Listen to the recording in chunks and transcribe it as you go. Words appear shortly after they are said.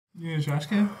You need a trash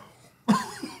can?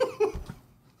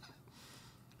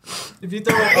 If you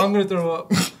throw up, I'm gonna throw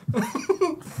up.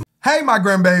 Hey, my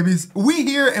grandbabies. We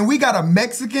here and we got a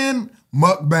Mexican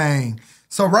mukbang.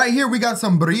 So right here we got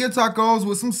some birria tacos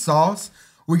with some sauce.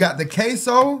 We got the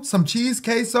queso, some cheese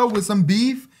queso with some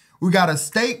beef. We got a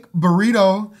steak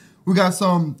burrito. We got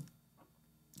some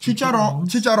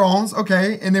chicharrones,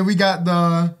 okay. And then we got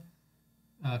the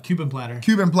Cuban platter.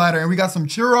 And we got some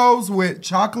churros with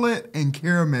chocolate and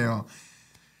caramel.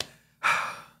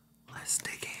 Let's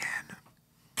dig in.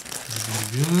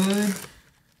 Good.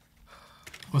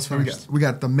 What's first? We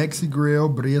got the Mexi Grill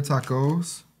birria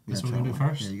tacos. That's what we're gonna do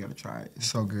first? Yeah, you gotta try it. It's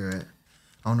so good.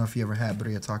 I don't know if you ever had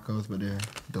birria tacos, but they're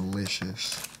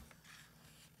delicious.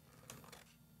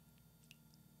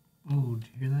 Oh, did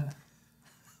you hear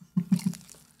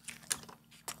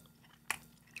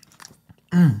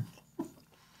that?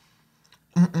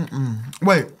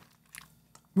 Wait,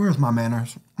 where's my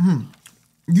manners?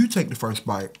 You take the first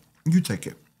bite. You take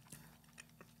it.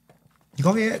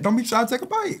 Go ahead. Don't be shy. Take a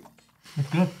bite. It's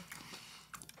good.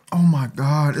 Oh my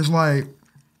God. It's like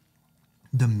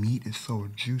the meat is so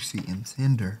juicy and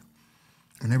tender.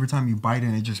 And every time you bite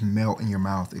in, it just melts in your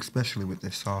mouth, especially with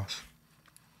this sauce.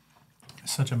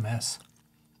 It's such a mess.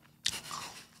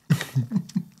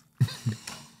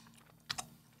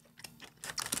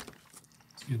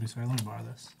 Excuse me, sorry. Let me borrow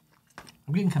this.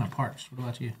 I'm getting kind of parched. What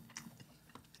about you?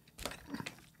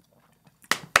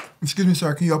 Excuse me,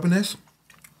 sir. Can you open this?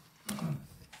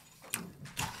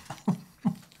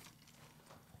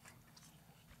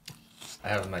 I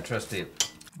have my trusty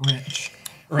Wrench.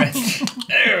 wrench.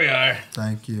 There we are.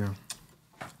 Thank you.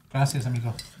 Gracias,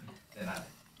 amigo.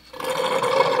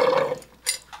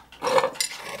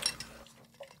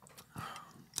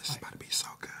 This is about to be so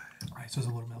good. Rice is a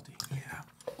little melty. Yeah.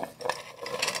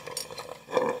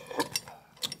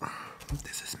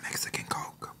 This is Mexican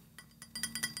Coke.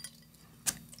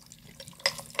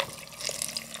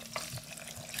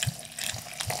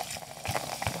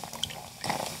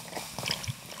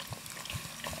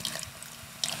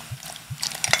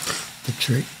 The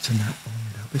trick to not own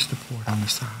it up is to pour it on the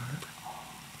side.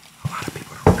 A lot of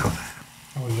people don't know that.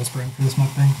 Are we whispering for this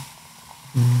mukbang?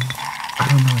 I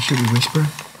don't know. Should we whisper?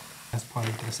 That's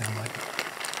probably gonna sound like it.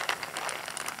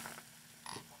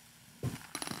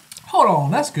 Hold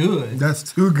on, that's good. That's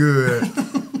too good.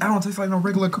 I don't taste like no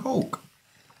regular Coke.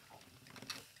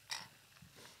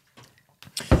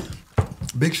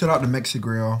 Big shout out to Mexi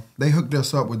Grill. They hooked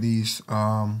us up with these,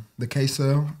 the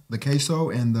queso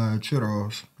and the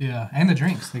churros. Yeah, and the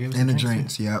drinks. They gave us And the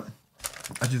drinks. drinks, yep.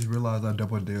 I just realized I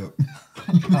double dipped.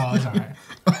 Oh, it's all right.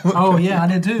 Oh yeah, I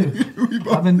did too. We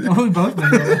both been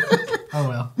there. Oh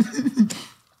well.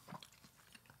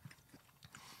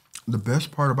 The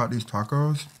best part about these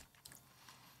tacos,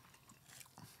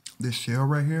 this shell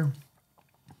right here,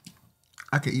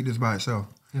 I could eat this by itself.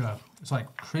 Yeah, it's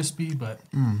like crispy but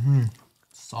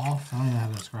soft. I don't even know how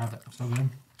to describe it. It's so good.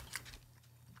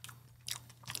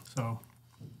 So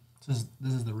this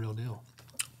is the real deal.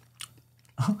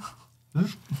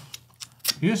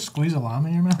 You just squeeze a lime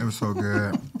in your mouth? It was so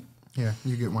good. Yeah,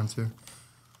 you get one too.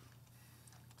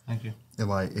 Thank you.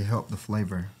 It helped the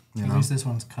flavor, you At know? least this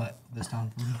one's cut this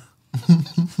time for me.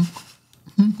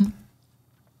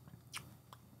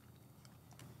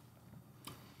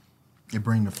 It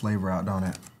brings the flavor out, don't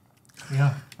it?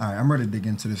 Yeah. All right, I'm ready to dig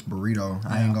into this burrito.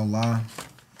 I ain't gonna lie.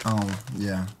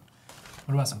 Yeah.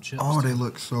 What about some chips? Oh, they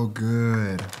look so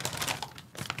good.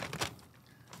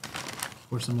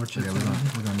 Pour some more chips Yeah, in.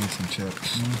 we're gonna need some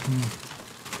chips.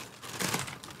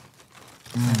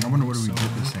 I wonder where do we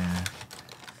dip this in?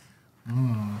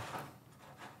 I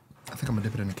think I'm gonna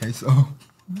dip it in the queso. I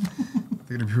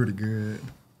think it'll be pretty good.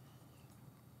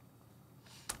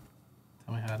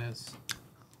 Tell me how it is.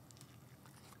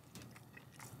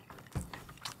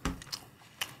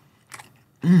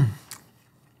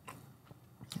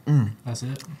 That's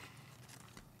it.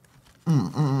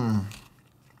 Let's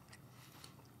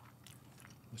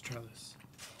try this.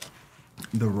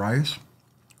 The rice,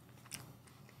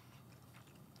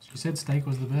 She said steak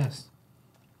was the best.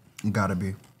 gotta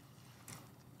be.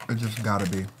 It just gotta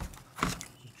be.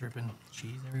 Just dripping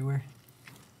cheese everywhere.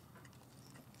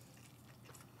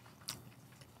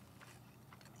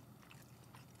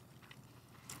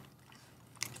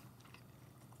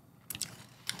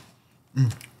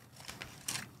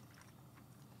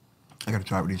 I gotta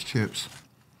try it with these chips.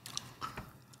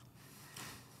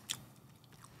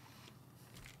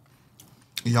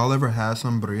 Y'all ever had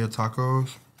some birria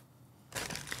tacos?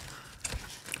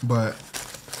 But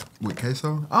with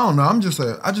queso? I don't know. I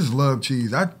just love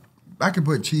cheese. I I could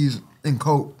put cheese in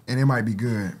Coke and it might be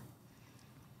good.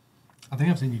 I think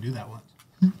I've seen you do that once.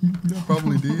 I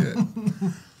probably did.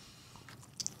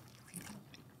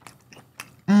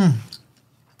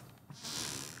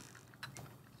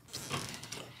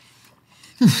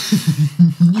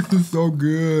 This is so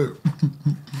good.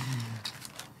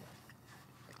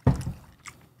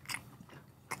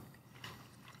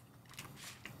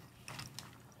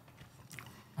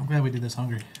 I'm glad we did this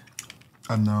hungry.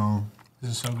 I know.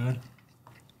 This is so good.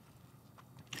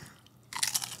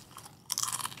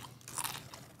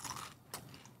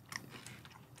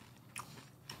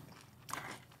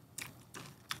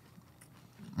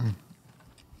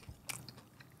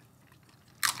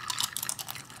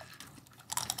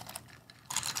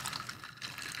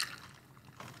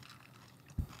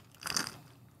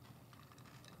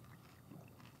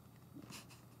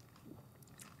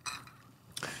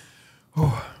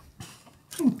 Oh.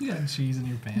 You got cheese in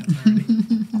your pants already.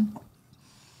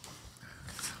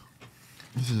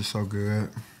 This is so good.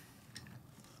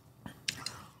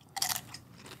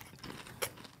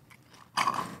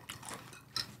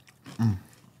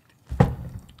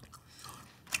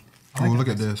 Like Ooh, look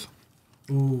at this.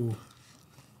 Ooh.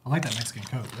 I like that Mexican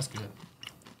Coke. That's good.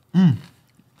 I'm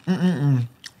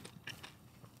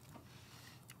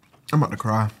about to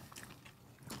cry.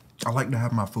 I like to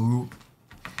have my food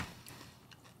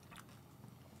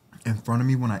in front of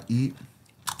me when I eat,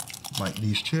 like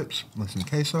these chips with some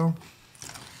queso.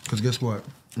 Because guess what?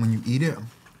 When you eat it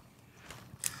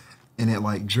and it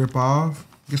like drip off,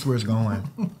 guess where it's going?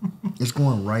 It's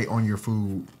going right on your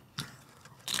food.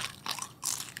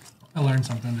 I learned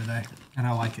something today, and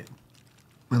I like it.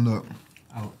 And look.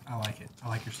 I like it. I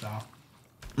like your style.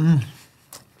 Mm.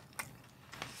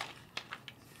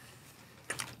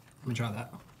 Let me try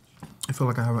that. I feel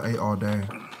like I haven't ate all day.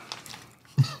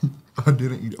 I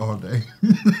didn't eat all day.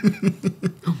 It's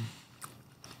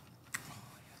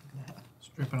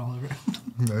dripping all over it.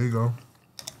 There you go.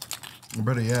 Or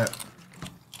better yet,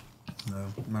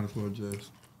 no, might as well just.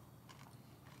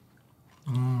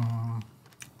 Yeah,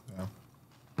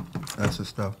 that's the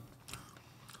stuff.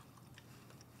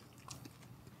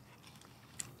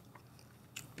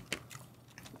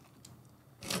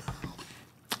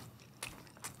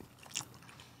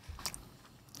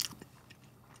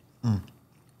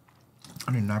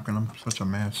 I need a napkin. I'm such a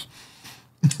mess.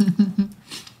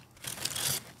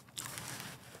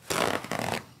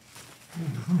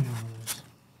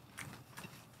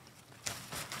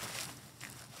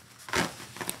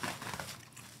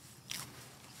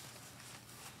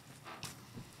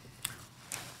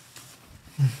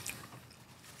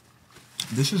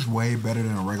 This is way better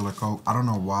than a regular Coke. I don't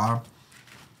know why.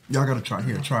 Y'all gotta try.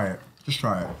 Here, try it. Just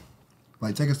try it.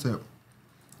 Like, take a sip.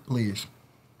 Please.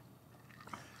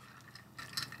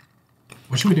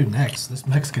 What should we do next? This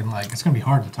Mexican, like, it's going to be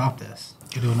hard to top this.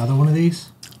 We do another one of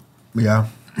these? Yeah.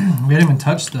 We haven't even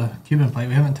touched the Cuban plate.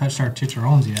 We haven't touched our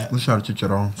chicharrones yet. Let's try the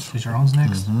chicharrones. Chicharrones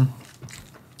next?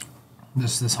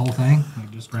 This whole thing?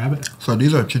 Like, just grab it? So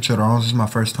these are chicharrones. This is my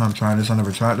first time trying this. I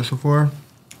never tried this before.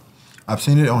 I've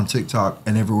seen it on TikTok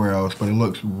and everywhere else, but it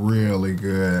looks really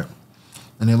good.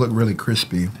 And they look really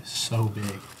crispy. It's so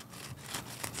big.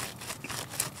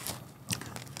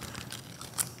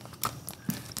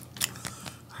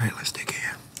 All right, let's dig in.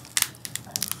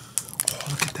 Oh,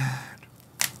 look at that.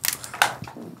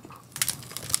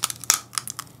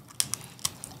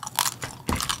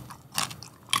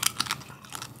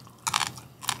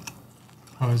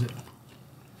 How is it?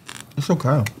 It's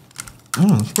okay.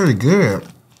 It's pretty good.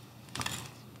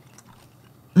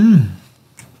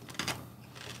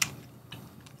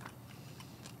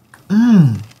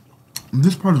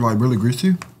 This part is like really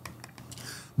greasy,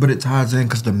 but it ties in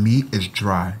because the meat is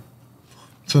dry.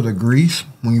 So the grease,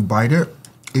 when you bite it,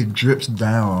 it drips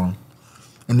down,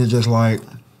 and it just like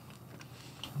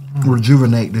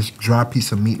rejuvenate this dry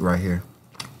piece of meat right here.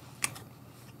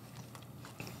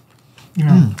 You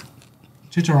know,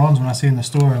 chicharrones, when I see in the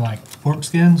store, are like pork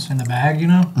skins in the bag, you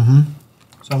know?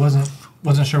 So I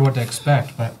wasn't sure what to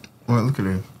expect, but... Well, look at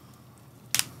it.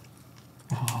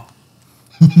 Oh.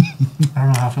 I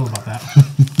don't know how I feel about that.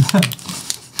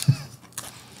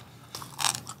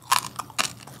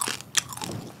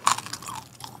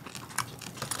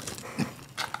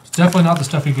 It's definitely not the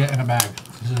stuff you get in a bag.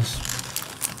 This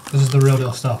is the real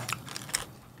deal stuff.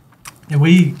 And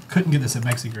we couldn't get this at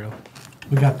Mexi Grill.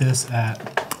 We got this at,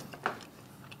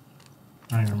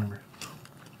 I don't even remember,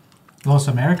 Los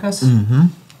Americas?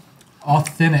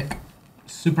 Authentic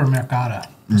supermercado.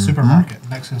 Supermarket.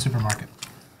 Mexican supermarket.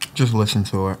 Just listen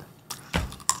to it.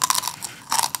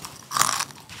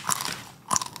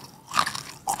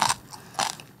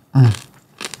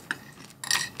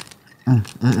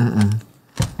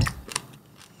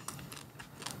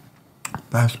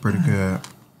 That's pretty good.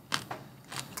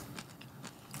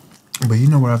 But you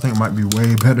know what I think might be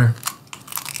way better?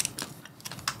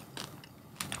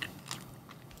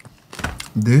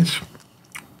 This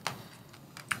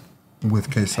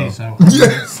with queso.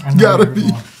 Yes, gotta be.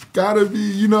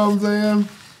 You know what I'm saying?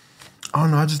 I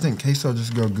don't know. I just think queso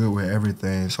just go good with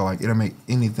everything. So like it'll make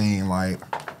anything like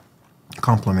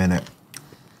complement it.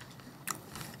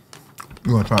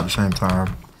 We're gonna try at the same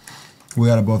time. We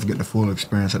gotta both get the full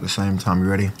experience at the same time. You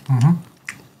ready? Mm-hmm.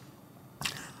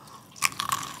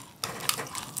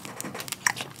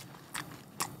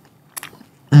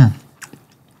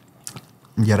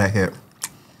 Yeah, that hit.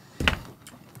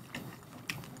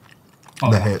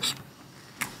 Oh, that yeah. hits.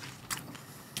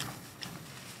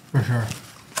 For sure.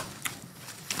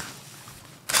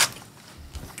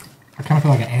 I kind of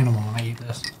feel like an animal when I eat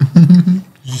this.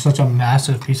 It's just such a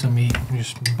massive piece of meat. You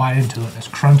just bite into it. It's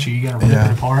crunchy. You gotta rip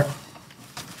it apart.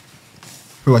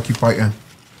 Feel like you fighting.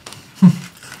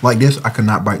 Like this, I could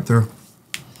not bite through.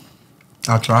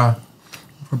 I'll try.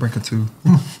 I'll break it too.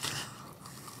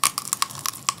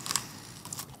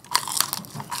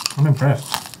 I'm impressed.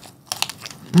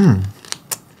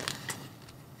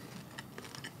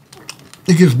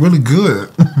 It gets really good.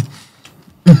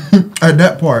 At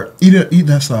that part, eat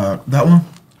that side. That one?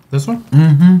 This one?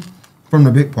 Mm-hmm. From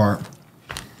the big part.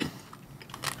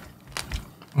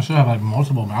 I should have like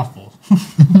multiple mouthfuls.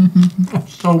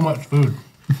 So much food.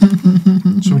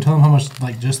 Should we tell them how much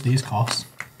like just these cost?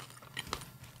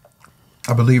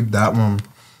 I believe that one,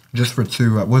 just for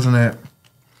two, wasn't it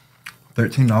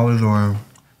 $13 or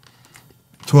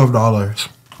 $12?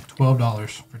 $12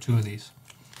 for two of these.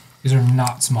 These are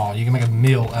not small. You can make a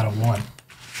meal out of one.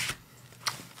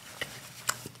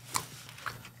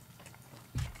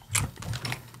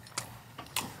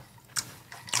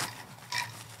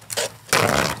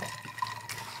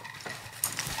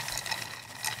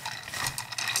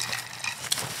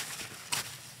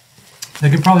 They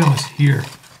can probably almost hear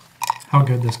how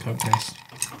good this Coke tastes.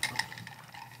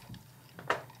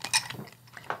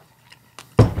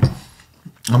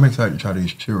 I'm excited to try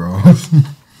these churros.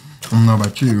 I don't know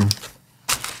about you.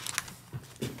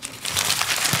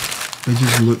 They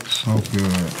just look so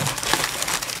good.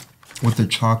 With the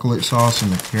chocolate sauce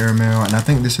and the caramel. And I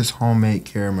think this is homemade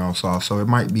caramel sauce. So it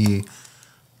might be...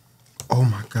 Oh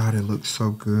my God, it looks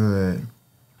so good.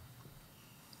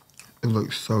 It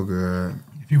looks so good.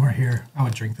 If you weren't here, I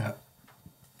would drink that.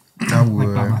 I would.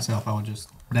 Like by myself, I would just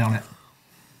down it.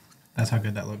 That's how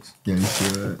good that looks. Yeah, you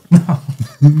should.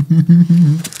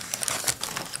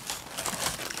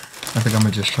 I think I'm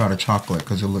gonna just try the chocolate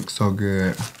because it looks so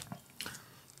good.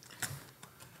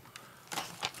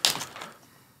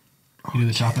 You do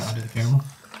the chocolate, I'll do the caramel.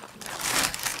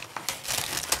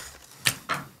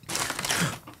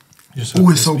 Oh,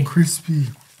 it's so crispy.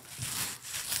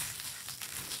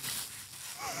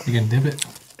 You can dip it?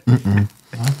 Mm-mm.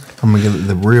 Huh? I'm gonna give it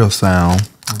the real sound.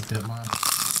 I'll dip mine.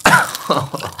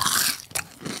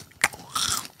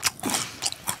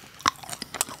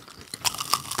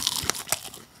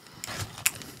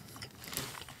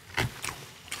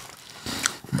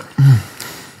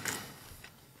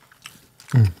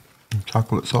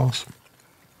 Chocolate sauce.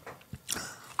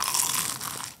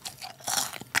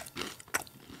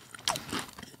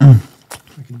 I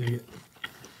can dig it.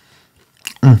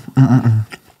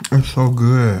 It's so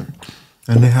good.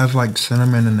 And it has like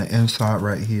cinnamon in the inside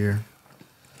right here.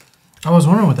 I was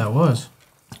wondering what that was.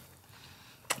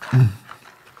 Let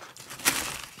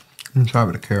me try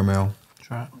with the caramel.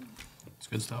 Try it. It's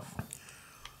good stuff.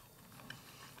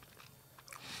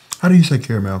 How do you say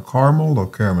caramel? Caramel or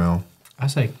caramel? I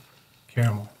say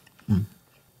caramel.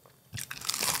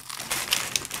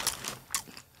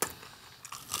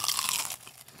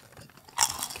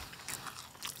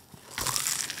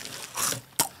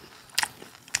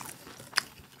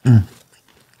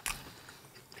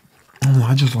 Oh,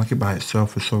 I just like it by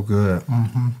itself. It's so good.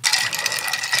 I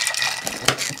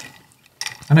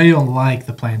know you don't like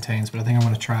the plantains, but I think I'm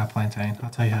going to try a plantain. I'll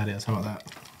tell you how it is. How about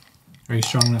that? Are you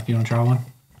strong enough? You want to try one?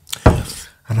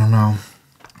 I don't know.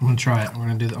 I'm going to try it. We're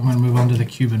going to do. I'm going to move on to the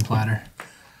Cuban platter.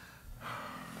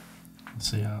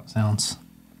 Let's see how it sounds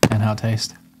and how it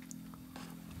tastes.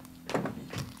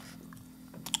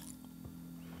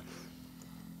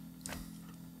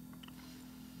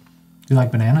 You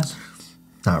like bananas?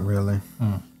 Not really.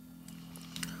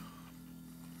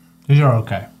 These are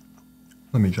okay.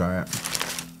 Let me try it.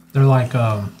 They're like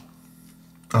Oh,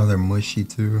 they're mushy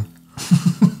too.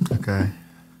 Okay.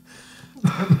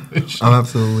 I'm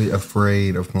absolutely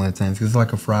afraid of plantains. It's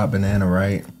like a fried banana,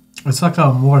 right? It's like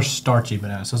a more starchy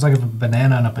banana. So it's like if a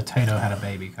banana and a potato had a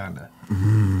baby, kind of.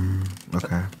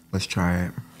 Okay, let's try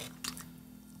it.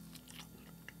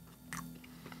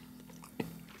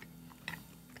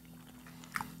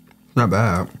 not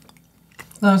bad.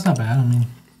 No, it's not bad. I mean,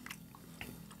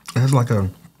 It has like a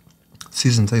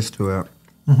seasoned taste to it.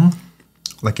 mm-hmm.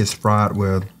 Like it's fried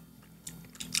with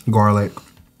garlic.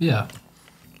 Yeah.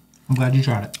 I'm glad you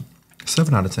tried it.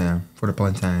 7 out of 10 for the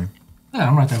plantain. Yeah,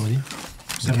 I'm right there with you.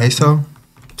 The queso,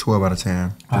 12 out of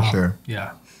 10 for sure.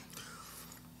 Yeah.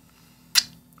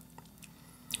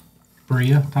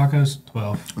 Burrito tacos,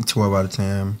 12. 12 out of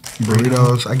 10.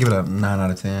 Burritos, I give it a 9 out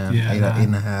of 10. Yeah, I give it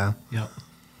 9. 8.5. Yep.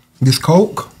 This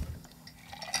Coke.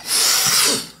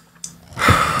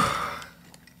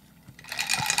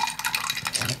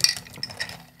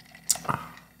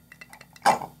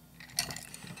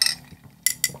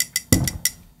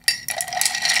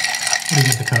 What do you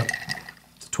get the Coke?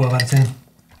 It's a 12 out of 10.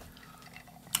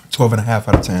 12.5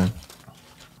 out of 10.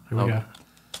 Here we go.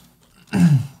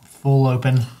 Full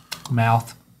open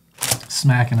mouth,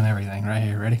 smacking and everything right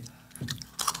here. Ready?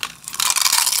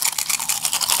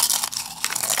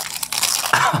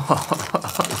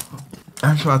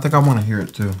 Actually, I think I want to hear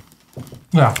it too.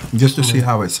 Yeah. Just to see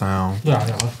how it sounds, Yeah,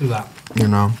 let's do that. you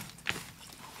know?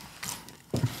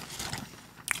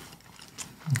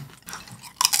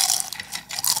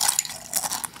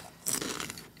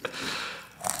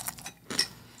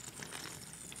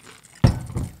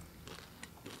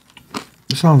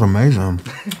 It sounds amazing.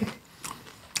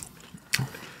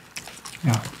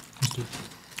 Yeah, let's do it.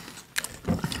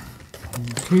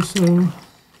 Queso.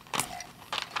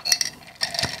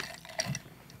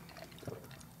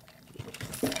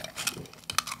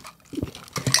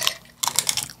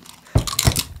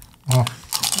 Oh.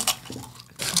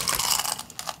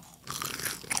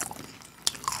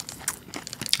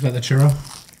 Is that the churro?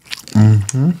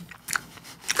 Mm-hmm.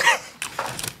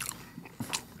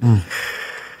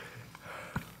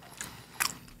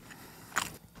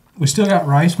 We still got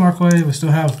rice, Marquay. We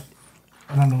still have,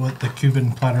 I don't know what the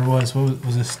Cuban platter was. What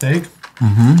was it, steak?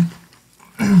 Mm-hmm.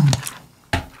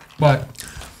 But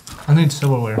I need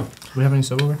silverware. Do we have any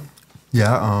silverware?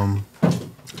 Yeah, I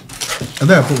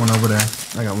think I put one over there.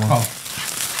 I got one. Oh.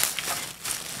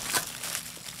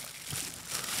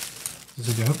 Does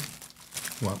it go?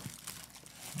 What?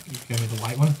 You gave me the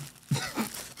white one?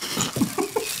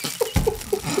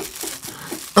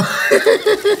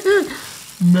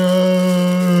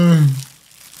 No.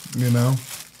 You know?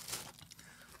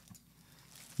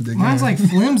 Mine's like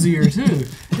flimsier too.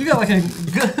 You got like a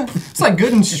good, it's like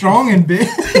good and strong and big.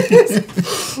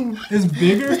 It's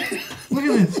bigger. Look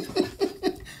at this.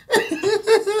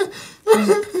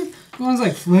 Mine's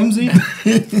like flimsy.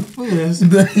 Look at this.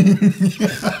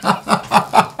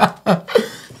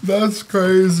 That's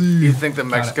crazy. You think the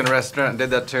Mexican restaurant did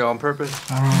that to you on purpose?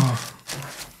 I don't know.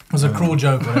 It was a cruel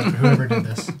joke, whoever did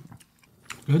this.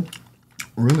 Good?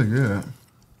 Really good.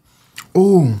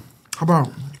 Ooh, how about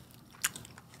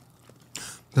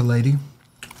the lady?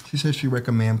 She said she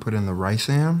recommend putting the rice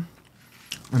in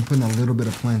and putting a little bit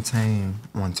of plantain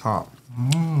on top.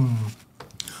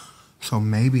 So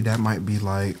maybe that might be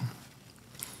like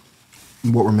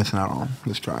what we're missing out on.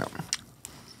 Let's try it.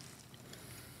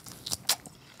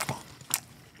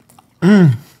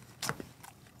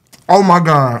 Oh my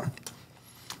God.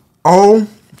 Oh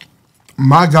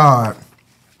my God.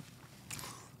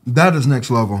 That is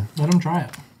next level. Let them try it.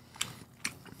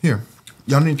 Here,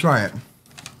 y'all need to try it.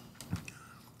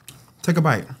 Take a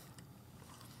bite.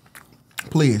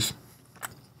 Please.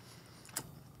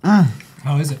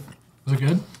 How is it? Was it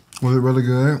good? Was it really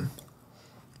good?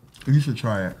 You should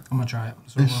try it. I'm gonna try it.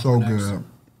 It's so good.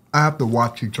 I have to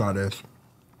watch you try this.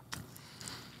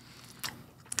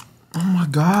 Oh my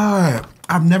God.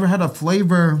 I've never had a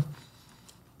flavor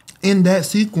in that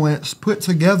sequence put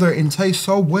together and taste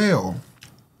so well.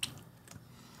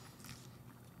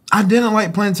 I didn't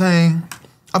like plantain.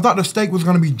 I thought the steak was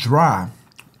going to be dry.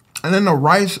 And then the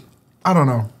rice, I don't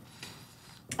know.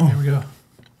 Here we go.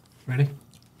 Ready?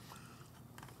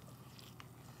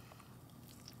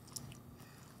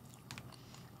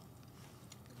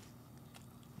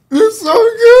 It's so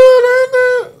good, ain't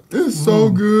it? It's so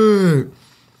good.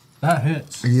 That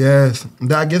hits. Yes.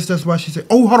 I guess that's why she said,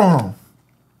 oh, hold on.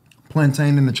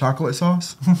 Plantain in the chocolate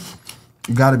sauce?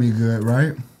 Gotta be good,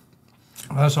 right?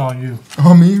 That's all you.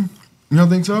 Oh, me? You don't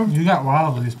think so? You got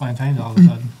wild with these plantains all of a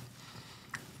sudden.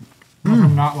 Went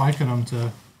from not liking them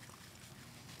to...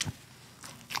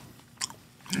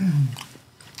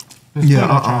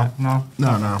 Yeah, No?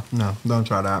 No, don't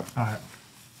try that. All right.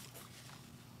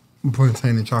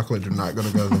 Plantain and chocolate do not go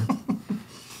together.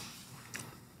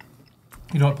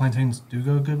 You know what plantains do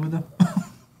go good with them?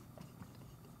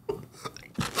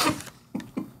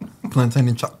 Plantain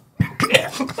and chocolate.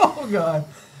 Oh, God.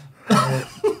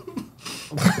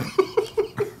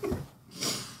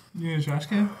 You need a trash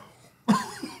can?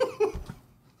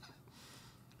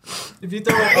 If you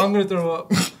throw up, I'm gonna throw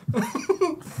up.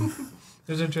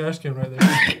 There's a trash can right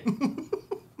there.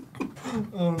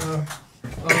 Oh no.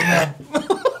 Oh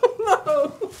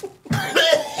no.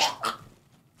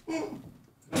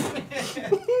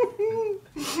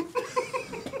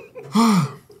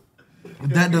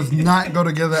 That does not go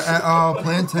together at all.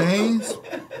 Plantains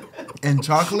and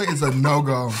chocolate is a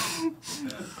no-go.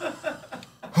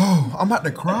 Oh, I'm about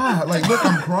to cry. Like, look,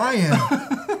 I'm crying.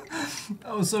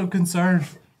 I was so concerned.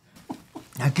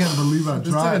 I can't believe I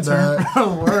tried This that. took a turn for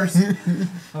the worse.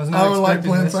 I don't like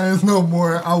plantains no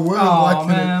more. I would have liked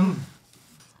man.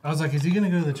 I was like, is he gonna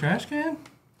go to the trash can?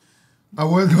 I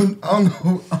was going. I don't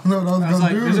know what I was I was gonna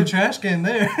like, do. there's a trash can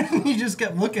there. He just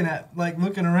kept looking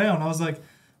around. I was like,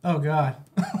 oh god.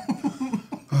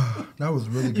 That was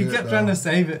really good. You kept trying to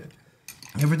save it.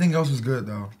 Everything else was good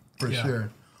though, for sure.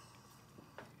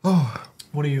 Oh.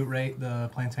 What do you rate the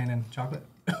plantain and chocolate?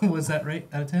 What's that rate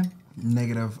out of 10?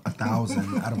 Negative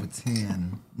 1,000 out of a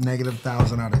 10. Negative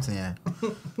 1,000 out of 10.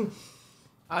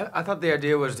 I thought the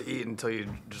idea was to eat until you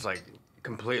just like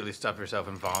completely stuff yourself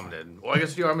and vomited. Well, I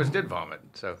guess you almost did vomit.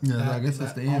 So Yeah, I guess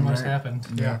that's the end. Almost right? happened.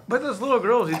 Yeah. But those little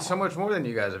girls eat so much more than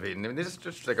you guys have eaten. I mean, this is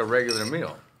just like a regular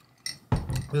meal.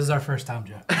 This is our first time,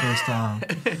 Jeff. First time.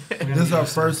 This is our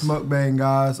first mukbang,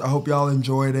 guys. I hope y'all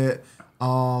enjoyed it.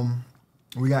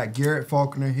 We got Garrett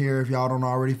Faulkner here. If y'all don't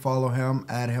already follow him,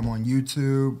 add him on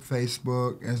YouTube,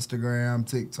 Facebook, Instagram,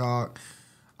 TikTok.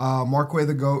 Marquay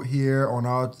the Goat here on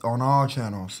all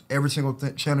channels. Every single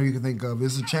channel you can think of.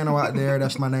 There's a channel out there.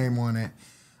 That's my name on it.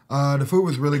 The food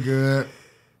was really good.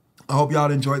 I hope y'all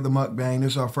enjoyed the mukbang.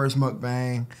 This is our first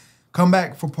mukbang. Come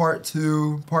back for part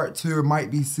 2. Part 2, it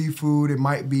might be seafood. It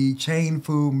might be chain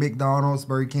food, McDonald's,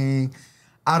 Burger King.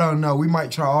 I don't know. We might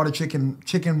try all the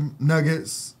chicken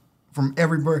nuggets from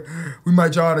everywhere. We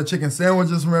might try all the chicken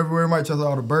sandwiches from everywhere. We might try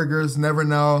all the burgers. Never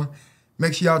know.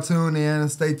 Make sure y'all tune in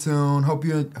and stay tuned. Hope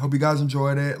you guys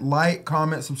enjoyed it. Like,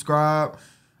 comment, subscribe.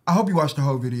 I hope you watched the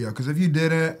whole video, because if you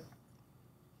didn't,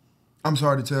 I'm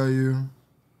sorry to tell you,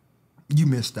 you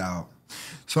missed out.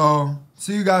 So,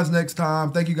 see you guys next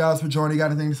time. Thank you guys for joining. You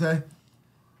got anything to say?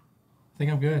 I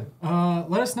think I'm good.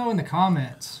 Let us know in the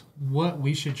comments what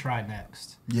we should try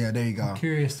next. Yeah, there you go. I'm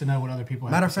curious to know what other people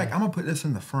have Matter to of fact, say. I'm going to put this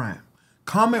in the front.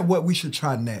 Comment what we should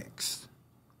try next.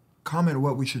 Comment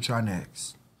what we should try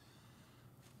next.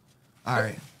 All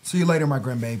right. See you later, my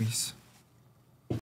grandbabies.